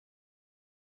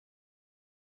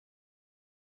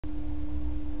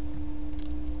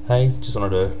Hey, just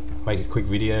wanted to make a quick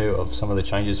video of some of the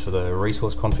changes for the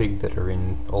resource config that are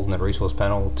in alternate resource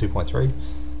panel 2.3.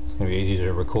 It's going to be easier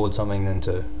to record something than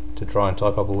to try and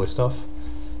type up all this stuff.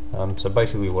 So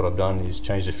basically what I've done is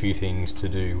changed a few things to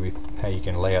do with how you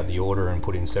can lay out the order and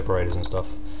put in separators and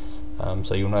stuff.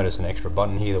 So you'll notice an extra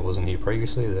button here that wasn't here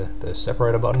previously, the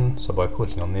separator button. So by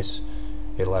clicking on this,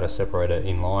 it'll add a separator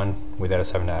in line without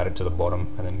us having to add it to the bottom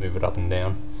and then move it up and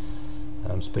down.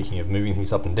 Speaking of moving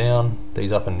things up and down,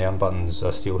 these up and down buttons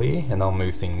are still here and they'll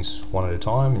move things one at a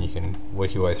time, and you can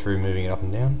work your way through moving it up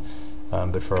and down.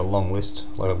 But for a long list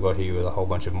like I've got here with a whole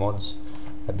bunch of mods,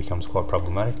 that becomes quite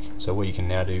problematic. So what you can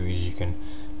now do is you can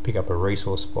pick up a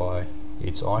resource by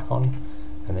its icon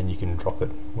and then you can drop it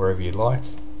wherever you'd like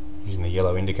using the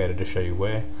yellow indicator to show you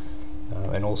where.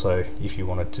 And also, if you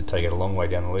wanted to take it a long way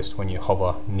down the list, when you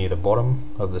hover near the bottom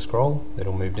of the scroll,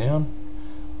 it'll move down,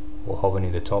 or hover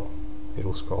near the top,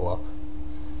 it'll scroll up.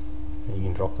 And you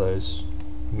can drop those,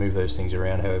 move those things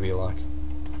around however you like.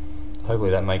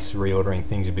 Hopefully that makes reordering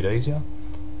things a bit easier,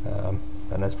 and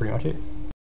that's pretty much it.